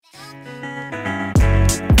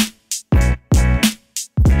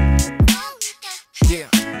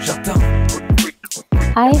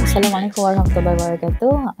Hi, Assalamualaikum warahmatullahi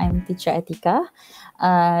wabarakatuh. I'm teacher Atika.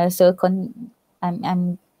 I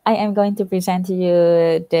am going to present to you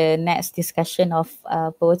the next discussion of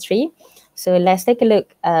poetry. So let's take a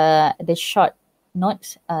look the short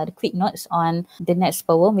notes, the quick notes on the next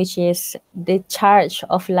poem, which is The Charge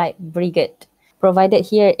of Light Brigade. Provided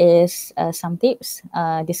here is some tips,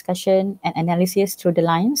 discussion and analysis through the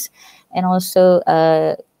lines, and also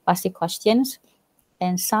passing questions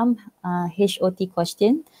and some HOT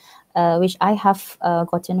question, which I have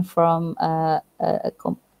gotten from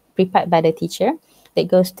prepared by the teacher. That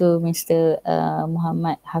goes to Mr.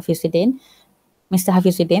 Muhammad Hafizuddin. Mr.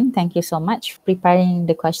 Hafizuddin, thank you so much for preparing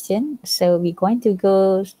the question. So we're going to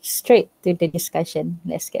go straight to the discussion.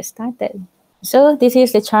 Let's get started. So this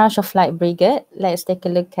is the Charge of Light Brigade. Let's take a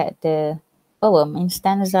look at the poem in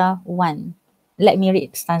stanza 1. Let me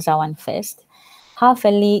read stanza 1 first. Half a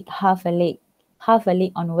league, half a league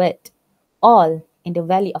onward, all in the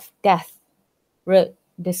valley of death, rode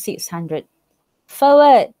the 600.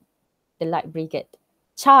 Forward, the Light Brigade.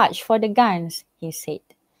 Charge for the guns, he said.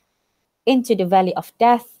 Into the valley of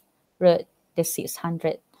death, rode the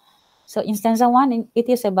 600. So in stanza 1, it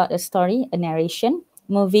is about a story, a narration,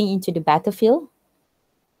 moving into the battlefield.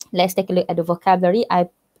 Let's take a look at the vocabulary. I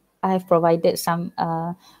have provided some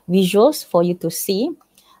visuals for you to see.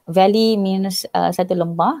 Valley means satu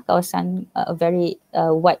lembah, kawasan a very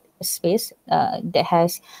wide space that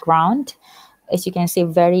has ground. As you can see,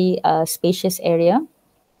 very spacious area.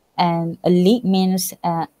 And a league means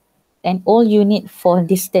an all unit for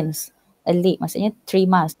distance. A league maksudnya 3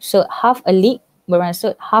 miles. So half a league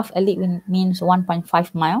bermaksud half a league means 1.5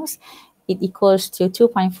 miles. It equals to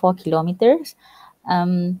 2.4 kilometers.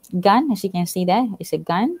 Gun, as you can see there, is a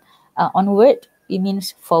gun. Onward, it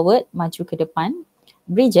means forward, maju ke depan.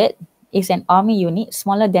 Brigade is an army unit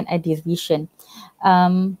smaller than a division.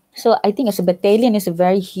 So I think as a battalion is a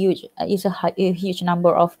very huge, a huge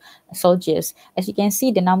number of soldiers. As you can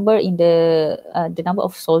see, the number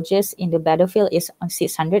of soldiers in the battlefield is on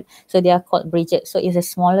 600. So they are called brigade. So it's a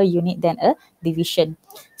smaller unit than a division.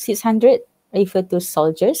 600 refer to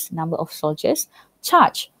soldiers, number of soldiers.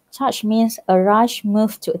 Charge means a rush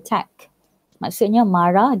move to attack. Maksudnya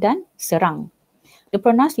marah dan serang. The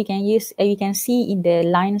pronouns we can see in the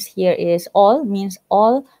lines here is all means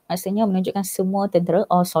all, maksudnya menunjukkan semua tentera,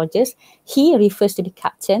 all soldiers. He refers to the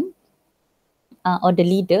captain or the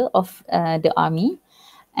leader of the army.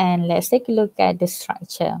 And let's take a look at the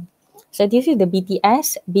structure. So this is the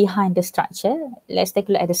BTS behind the structure. Let's take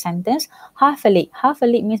a look at the sentence. Half a league. Half a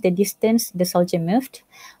league means the distance the soldier moved.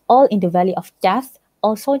 All in the valley of death.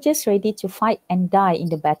 All soldiers ready to fight and die in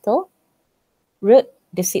the battle. Rode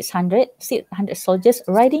the 600 soldiers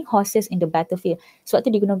riding horses in the battlefield. Sebab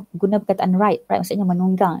tu dia guna perkataan ride, right? Maksudnya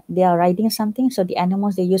menunggang. They are riding something, so the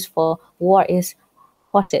animals they use for war is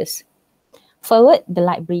horses. Forward, the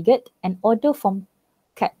Light Brigade, an order from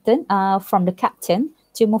the captain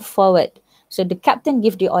to move forward. So the captain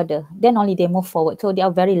give the order, then only they move forward. So they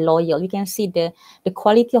are very loyal. You can see the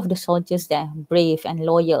quality of the soldiers there, brave and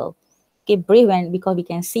loyal. Okay, brave because we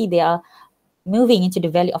can see they are moving into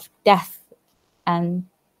the valley of death. And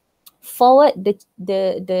forward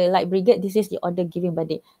the Light Brigade, this is the order given by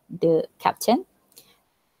the captain.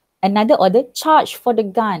 Another order, charge for the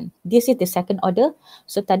gun. This is the second order.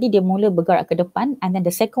 So tadi dia mula bergerak ke depan, and then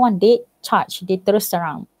the second one they charge, they terus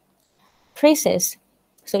serang. Phrases.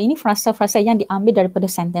 So ini frasa-frasa yang diambil daripada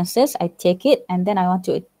sentences. I take it and then I'll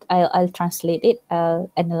translate it, I'll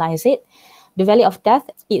analyze it. The valley of death,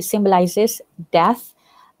 it symbolizes death,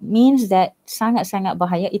 means that sangat-sangat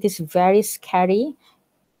bahaya. It is very scary,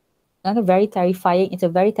 very terrifying. It's a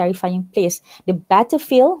very terrifying place. The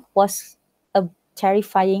battlefield was a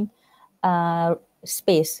terrifying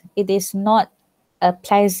space. It is not a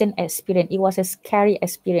pleasant experience. It was a scary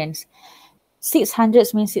experience. 600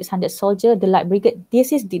 means 600 soldier. The Light Brigade,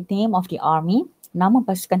 this is the name of the army. Nama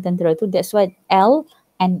pasukan tentera tu. That's why L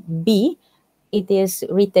and B, it is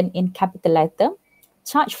written in capital letter.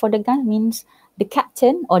 Charge for the gun means the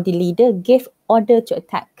captain or the leader gave order to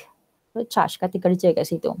attack. So charge, kata kerja kat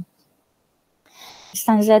situ.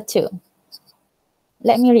 Stanza 2.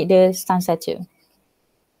 Let me read the stanza 2.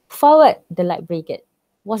 Forward, the Light Brigade.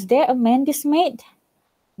 Was there a man dismayed?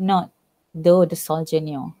 Not, though the soldier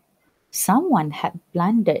knew. Someone had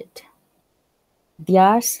blundered.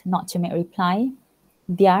 Theirs not to make reply,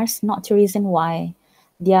 theirs not to reason why,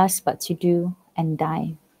 theirs but to do and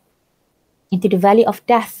die. Into the valley of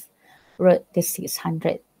death rode the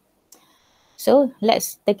 600. So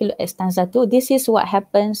let's take a look at stanza 2. This is what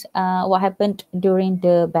happened during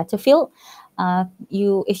the battlefield.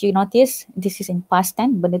 If you notice, this is in past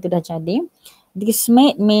tense, benda tu dah jadi.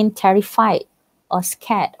 Dismayed mean terrified or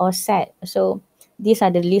scared or sad. So these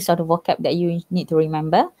are the list of the vocab that you need to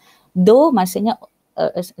remember. Though maksudnya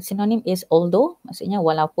synonym is although, maksudnya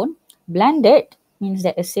walaupun. Blundered means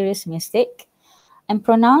that a serious mistake. And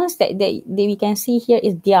pronouns that we can see here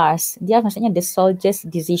is theirs. Theirs maksudnya the soldier's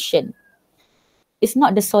decision. It's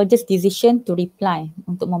not the soldier's decision to reply,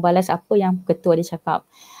 untuk membalas apa yang ketua dia cakap.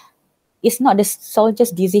 It's not the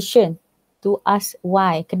soldier's decision to ask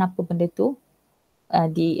why, kenapa benda tu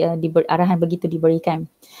arahan begitu diberikan.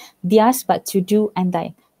 Theirs but to do and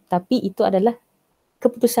die. Tapi itu adalah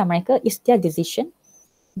keputusan mereka, is their decision.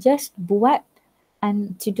 Just buat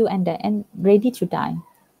and to do and die and ready to die.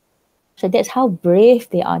 So that's how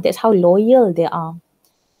brave they are. That's how loyal they are.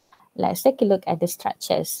 Let's take a look at the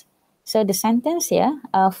structures. So the sentence here,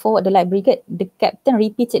 for the light brigade, the captain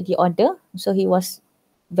repeated the order. So he was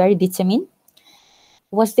very determined.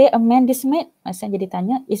 Was there a man dismayed? Maksudnya dia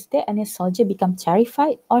tanya, is there any soldier become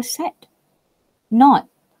terrified or sad?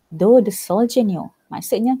 Not, though the soldier knew.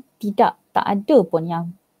 Maksudnya tidak, tak ada pun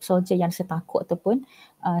yang soldier yang rasa takut ataupun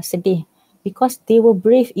sedih. Because they were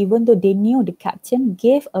brave even though they knew the captain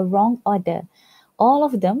gave a wrong order. All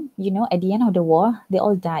of them, at the end of the war, they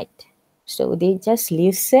all died. So they just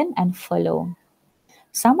listen and follow.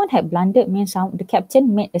 Someone had blundered means the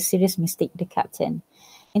captain made a serious mistake, the captain.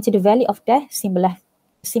 Into the valley of death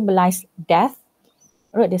symbolized death.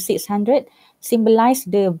 Wrote the 600,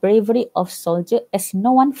 symbolized the bravery of soldier as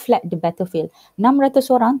no one fled the battlefield.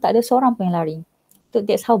 600 orang, tak ada seorang pun yang lari. So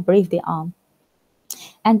that's how brave they are.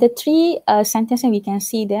 And the three sentences we can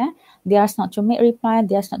see there, theirs not to make reply,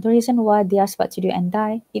 theirs not to reason why, theirs but to do and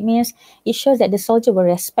die. It means, it shows that the soldier were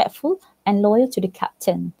respectful and loyal to the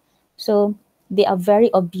captain. So they are very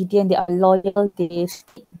obedient, they are loyal, they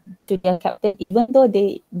stick to their captain, even though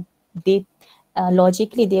they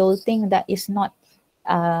logically they will think that it's not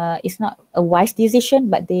a wise decision,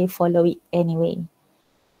 but they follow it anyway.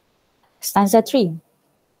 Stanza 3.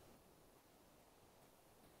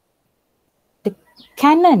 The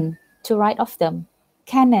cannon to right of them,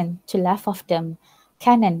 cannon to left of them,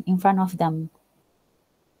 cannon in front of them,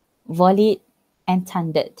 volleyed and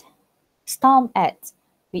thundered, stormed at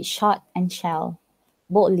with shot and shell.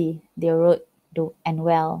 Boldly they rode and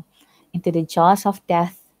well into the jaws of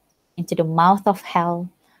death, into the mouth of hell,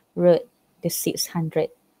 rode the 600.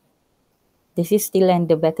 This is still in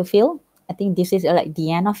the battlefield. I think this is like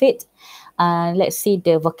the end of it. Let's see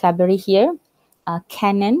the vocabulary here.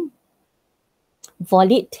 Cannon,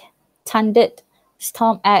 volleyed, thundered,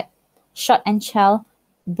 stormed at, shot and shell,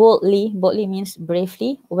 boldly. Boldly means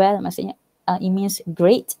bravely. Well, maksudnya it means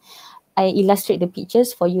great. I illustrate the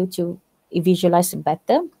pictures for you to visualize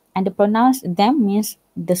better. And the pronouns them means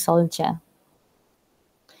the soldier.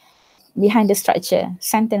 Behind the structure,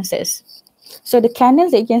 sentences. So the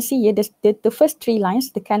cannons that you can see here, the first three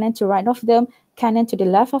lines, the cannon to right of them, cannon to the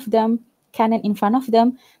left of them, cannon in front of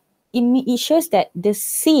them, it shows that the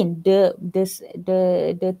scene,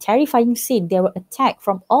 the terrifying scene, they were attacked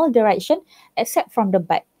from all direction except from the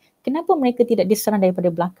back. Kenapa mereka tidak diserang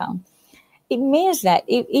daripada belakang? It means that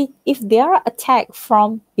if they are attacked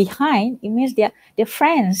from behind, it means their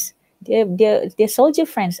friends, their soldier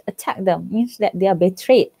friends attack them, means that they are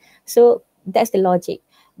betrayed. So that's the logic.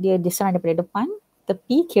 Dia diserang daripada depan,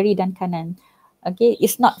 tepi, kiri dan kanan. Okay,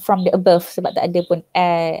 it's not from the above sebab tak ada pun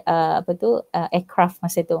aircraft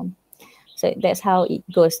masa tu. So that's how it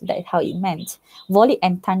goes. That's how it meant. Volleyed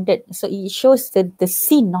and thundered. So it shows the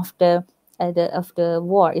scene of the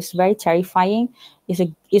war is very terrifying.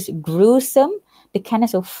 It's gruesome. The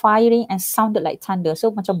cannons were firing and sounded like thunder. So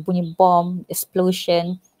macam bunyi bomb,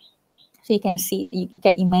 explosion. So you can see, you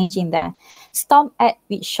can imagine that. Stormed at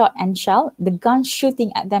with shot and shell. The guns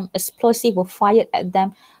shooting at them, explosive were fired at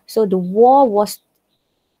them. So the war was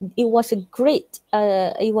a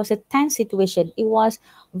tense situation. It was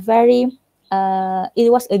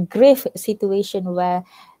a grave situation where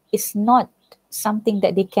it's not something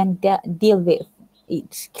that they can deal with.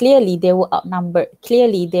 It's clearly they were outnumbered.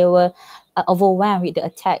 Clearly they were overwhelmed with the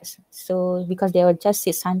attacks. So because they were just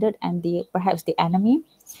 600 and perhaps the enemy,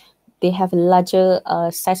 they have a larger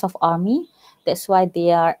size of army. That's why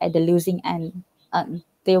they are at the losing end.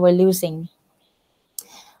 They were losing.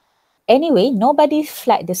 Anyway, nobody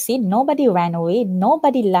fled the scene. Nobody ran away.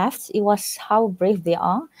 Nobody left. It was how brave they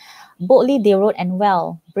are. Boldly they rode and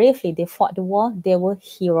well. Bravely they fought the war. They were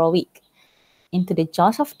heroic. Into the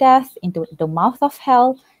jaws of death, into the mouth of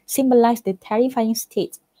hell, symbolized the terrifying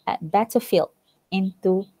state at battlefield,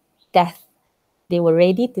 into death. They were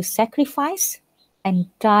ready to sacrifice and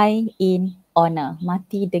die in honor.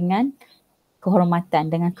 Mati dengan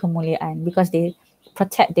kehormatan, dengan kemuliaan, because they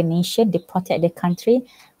protect the nation, they protect the country.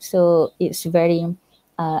 So it's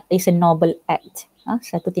a noble act.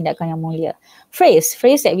 Satu tindakan yang mulia. Phrase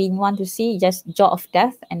that we want to see, just jaw of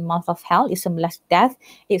death and mouth of hell is sebelah death.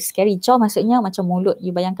 It's scary. Jaw maksudnya macam mulut.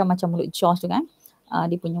 You bayangkan macam mulut jaws tu kan.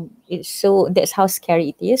 Dia punya, so that's how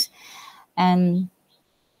scary it is. And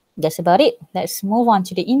that's about it. Let's move on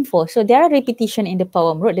to the info. So there are repetition in the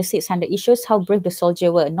poem. Road the 600. It shows how brave the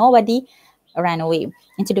soldier were. Nobody ran away.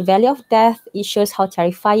 Into the valley of death, it shows how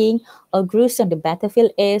terrifying or gruesome the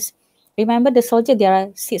battlefield is. Remember the soldier, there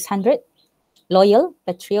are 600. Loyal,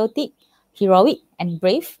 patriotic, heroic, and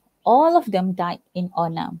brave. All of them died in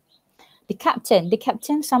honor. The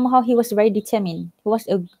captain, somehow he was very determined. He was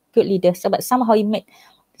a good leader, but somehow he made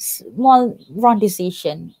small wrong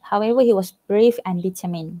decision. However, he was brave and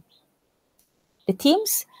determined. The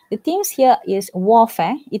themes here is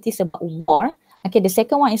warfare. It is about war. Okay, the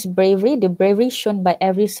second one is bravery. The bravery shown by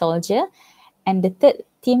every soldier. And the third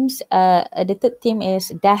theme is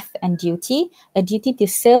death and duty. A duty to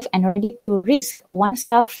serve and ready to risk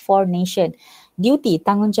oneself for nation. Duty,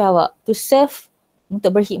 tanggungjawab, to serve,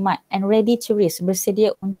 untuk berkhidmat, and ready to risk,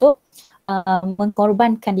 bersedia untuk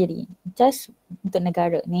mengorbankan diri, just untuk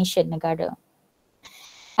negara, nation, negara.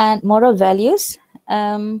 And moral values,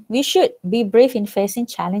 we should be brave in facing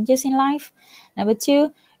challenges in life. Number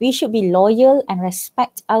 2, we should be loyal and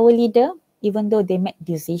respect our leader, even though they make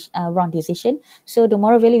wrong decision. So the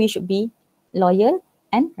moral value, we should be loyal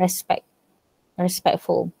and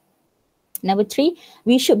respectful. Number 3,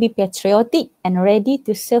 we should be patriotic and ready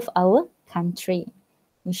to serve our country.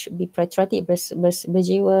 We should be patriotic,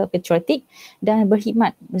 berjiwa patriotic dan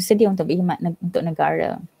berkhidmat, bersedia untuk berkhidmat untuk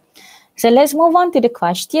negara. So let's move on to the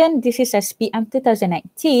question. This is SPM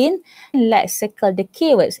 2019. Let's circle the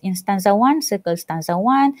keywords. In stanza 1, circle stanza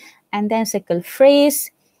 1, and then circle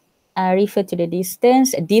phrase. Refer to the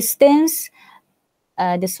distance, the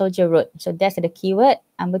soldier wrote. So that's the keyword.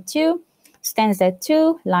 Number 2, stanza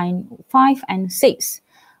 2, line 5 and 6.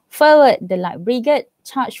 Forward, the light brigade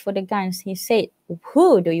charged for the guns. He said,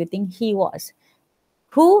 who do you think he was?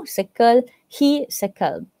 Who, circle, he,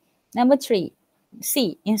 circle. Number 3,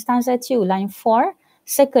 C, in stanza 2, line 4,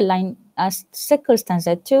 circle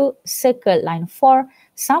stanza 2, circle line 4,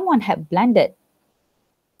 someone had blundered.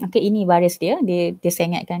 Okay, ini baris dia saya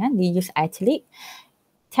ingatkan kan, dia use italic.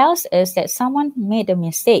 Tells us that someone made a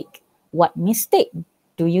mistake. What mistake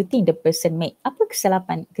do you think the person made? Apa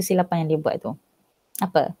kesilapan yang dia buat tu?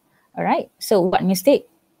 Apa? Alright, so what mistake?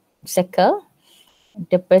 Circle.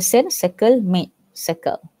 The person, circle, made,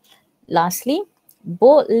 circle. Lastly,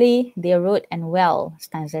 boldly they wrote and well.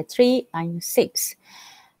 Stanza 3, line 6.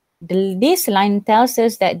 This line tells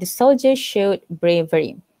us that the soldiers showed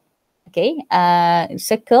bravery. Okay,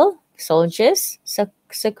 circle soldiers,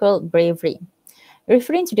 circle bravery.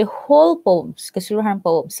 Referring to the whole poem, keseluruhan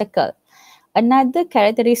poem, circle. Another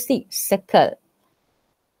characteristic, circle.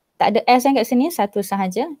 Tak ada S yang kat sini, satu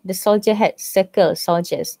sahaja. The soldier had circle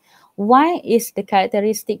soldiers. Why is the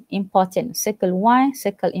characteristic important? Circle why,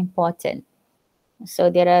 circle important.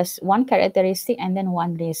 So there is one characteristic and then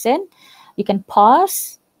one reason. You can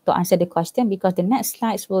pause to answer the question because the next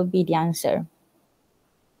slides will be the answer.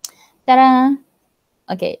 Ta-da!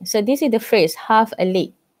 Okay, so this is the phrase, half a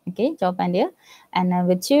leg. Okay, jawapan dia. And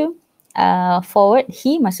number 2, forward,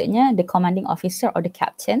 he maksudnya the commanding officer or the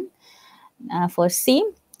captain. For C,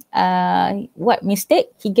 what mistake?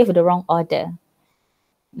 He gave the wrong order.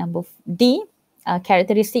 Number D,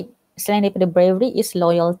 characteristic selain daripada bravery is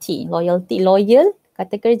loyalty. Loyal,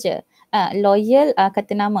 kata kerja. Loyal,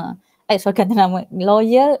 kata nama. Kata nama.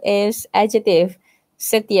 Loyal is adjective,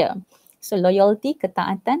 setia. So loyalty,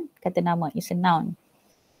 ketaatan, kata nama is a noun.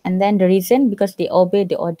 And then the reason, because they obey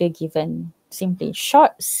the order given. Simply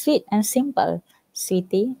short, sweet and simple.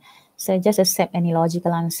 Sweetie. So just accept any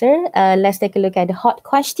logical answer. Let's take a look at the hot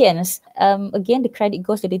questions. Again, the credit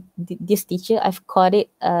goes to this teacher. I've caught it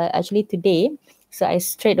actually today. So I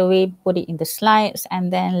straight away put it in the slides,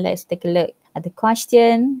 and then let's take a look at the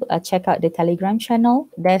question. Check out the Telegram channel.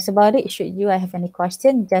 That's about it. Should you have any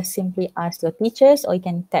question, just simply ask your teachers, or you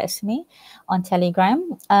can text me on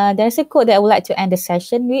Telegram. There's a quote that I would like to end the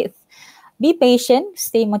session with. Be patient,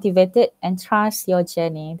 stay motivated, and trust your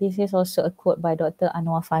journey. This is also a quote by Dr.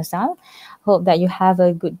 Anwar Fazal. Hope that you have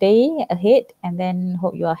a good day ahead, and then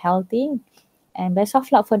hope you are healthy. And best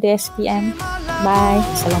of luck for the SPM. Bye.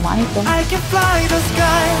 Assalamualaikum. I can fly the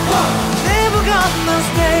sky. Never gonna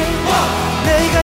stay.